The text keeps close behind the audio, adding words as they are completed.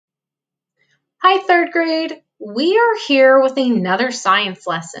Hi, third grade. We are here with another science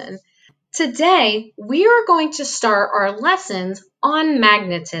lesson. Today, we are going to start our lessons on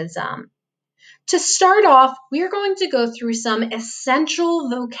magnetism. To start off, we are going to go through some essential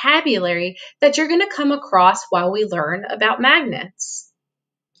vocabulary that you're going to come across while we learn about magnets.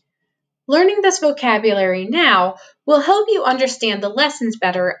 Learning this vocabulary now will help you understand the lessons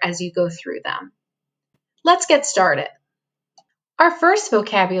better as you go through them. Let's get started. Our first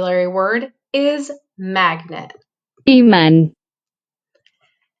vocabulary word is magnet. Iman.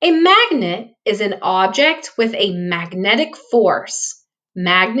 A magnet is an object with a magnetic force.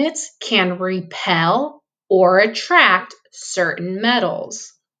 Magnets can repel or attract certain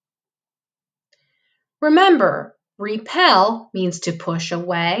metals. Remember, repel means to push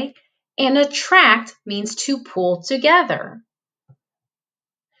away and attract means to pull together.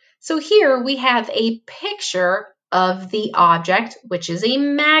 So here we have a picture of the object, which is a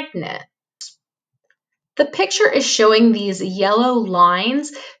magnet. The picture is showing these yellow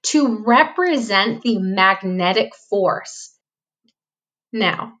lines to represent the magnetic force.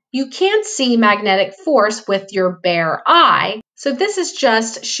 Now, you can't see magnetic force with your bare eye, so this is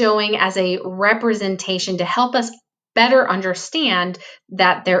just showing as a representation to help us better understand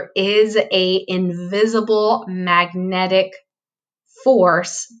that there is an invisible magnetic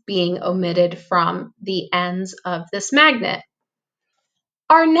force being emitted from the ends of this magnet.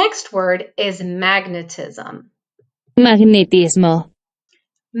 Our next word is magnetism. Magnetismo.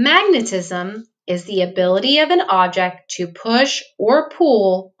 Magnetism is the ability of an object to push or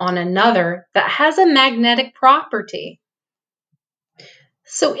pull on another that has a magnetic property.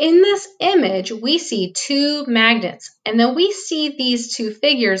 So in this image, we see two magnets, and then we see these two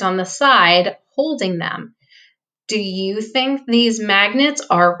figures on the side holding them. Do you think these magnets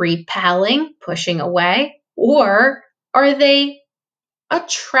are repelling, pushing away, or are they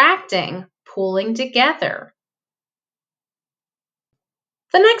attracting, pulling together?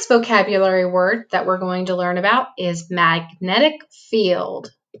 The next vocabulary word that we're going to learn about is magnetic field.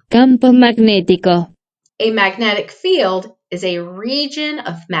 Campo magnético. A magnetic field is a region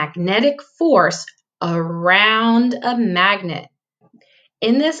of magnetic force around a magnet.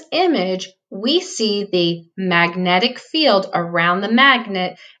 In this image, we see the magnetic field around the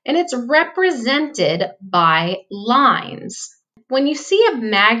magnet, and it's represented by lines. When you see a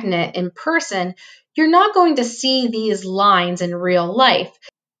magnet in person, you're not going to see these lines in real life.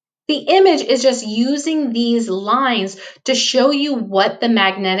 The image is just using these lines to show you what the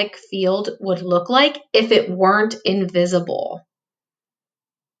magnetic field would look like if it weren't invisible.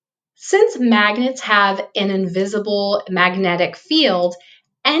 Since magnets have an invisible magnetic field,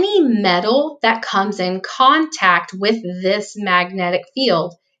 any metal that comes in contact with this magnetic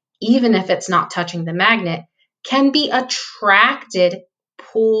field, even if it's not touching the magnet, can be attracted,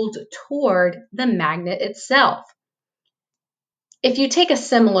 pulled toward the magnet itself. If you take a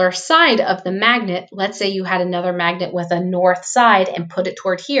similar side of the magnet, let's say you had another magnet with a north side and put it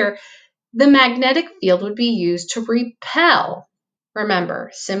toward here, the magnetic field would be used to repel.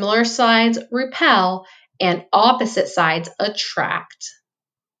 Remember, similar sides repel and opposite sides attract.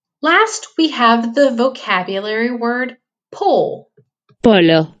 Last, we have the vocabulary word pole.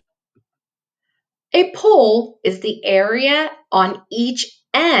 Polo. A pole is the area on each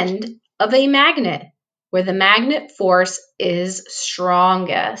end of a magnet where the magnet force is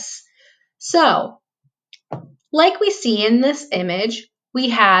strongest. So, like we see in this image, we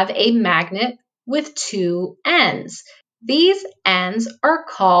have a magnet with two ends. These ends are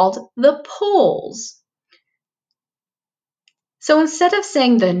called the poles. So instead of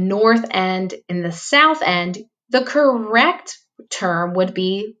saying the north end and the south end, the correct term would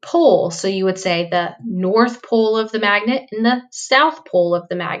be pole. So you would say the north pole of the magnet and the south pole of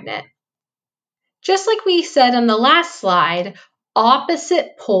the magnet. Just like we said on the last slide,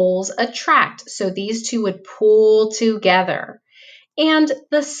 opposite poles attract. So these two would pull together. And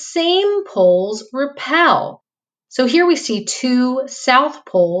the same poles repel. So here we see two south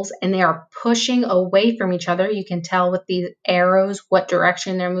poles and they are pushing away from each other. You can tell with these arrows what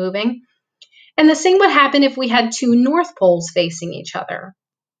direction they're moving. And the same would happen if we had two north poles facing each other.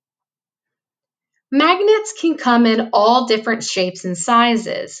 Magnets can come in all different shapes and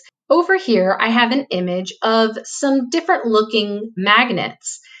sizes. Over here, I have an image of some different looking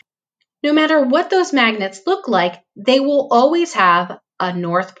magnets. No matter what those magnets look like, they will always have a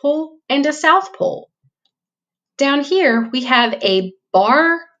north pole and a south pole. Down here, we have a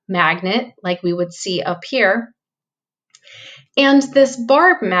bar magnet, like we would see up here. And this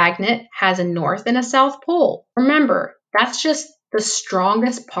bar magnet has a north and a south pole. Remember, that's just the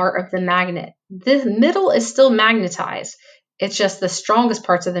strongest part of the magnet. The middle is still magnetized. It's just the strongest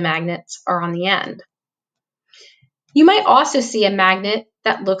parts of the magnets are on the end. You might also see a magnet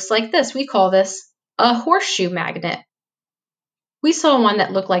that looks like this. We call this a horseshoe magnet. We saw one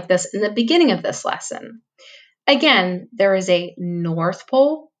that looked like this in the beginning of this lesson. Again, there is a North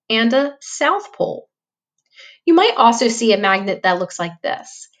Pole and a South Pole. You might also see a magnet that looks like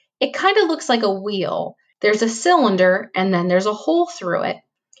this. It kind of looks like a wheel. There's a cylinder and then there's a hole through it.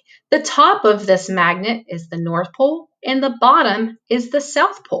 The top of this magnet is the North Pole and the bottom is the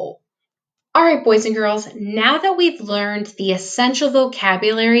South Pole. All right, boys and girls, now that we've learned the essential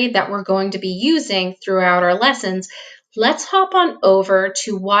vocabulary that we're going to be using throughout our lessons, let's hop on over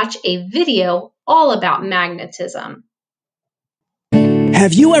to watch a video all about magnetism.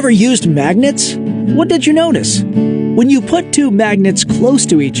 Have you ever used magnets? What did you notice? When you put two magnets close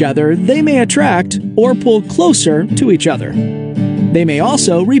to each other, they may attract or pull closer to each other. They may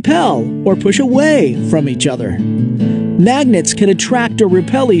also repel or push away from each other. Magnets can attract or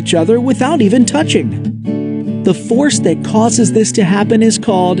repel each other without even touching. The force that causes this to happen is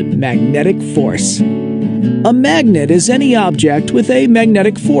called magnetic force. A magnet is any object with a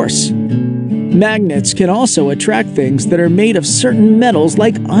magnetic force. Magnets can also attract things that are made of certain metals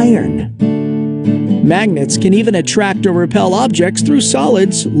like iron. Magnets can even attract or repel objects through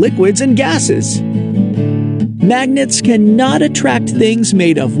solids, liquids, and gases. Magnets cannot attract things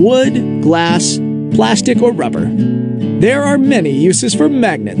made of wood, glass, plastic, or rubber. There are many uses for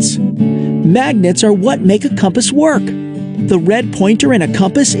magnets. Magnets are what make a compass work. The red pointer in a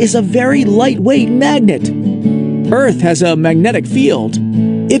compass is a very lightweight magnet. Earth has a magnetic field.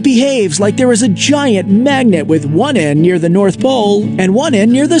 It behaves like there is a giant magnet with one end near the North Pole and one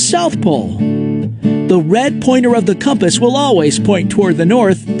end near the South Pole. The red pointer of the compass will always point toward the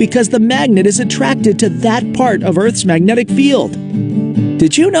north because the magnet is attracted to that part of Earth's magnetic field.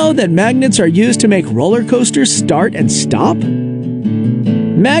 Did you know that magnets are used to make roller coasters start and stop?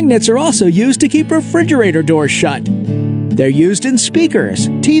 Magnets are also used to keep refrigerator doors shut. They're used in speakers,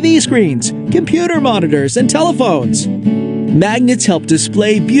 TV screens, computer monitors, and telephones. Magnets help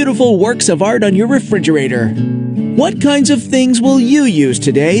display beautiful works of art on your refrigerator. What kinds of things will you use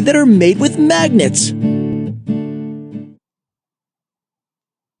today that are made with magnets?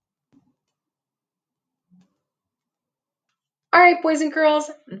 All right, boys and girls,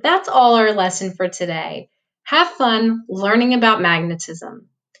 that's all our lesson for today. Have fun learning about magnetism.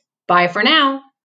 Bye for now.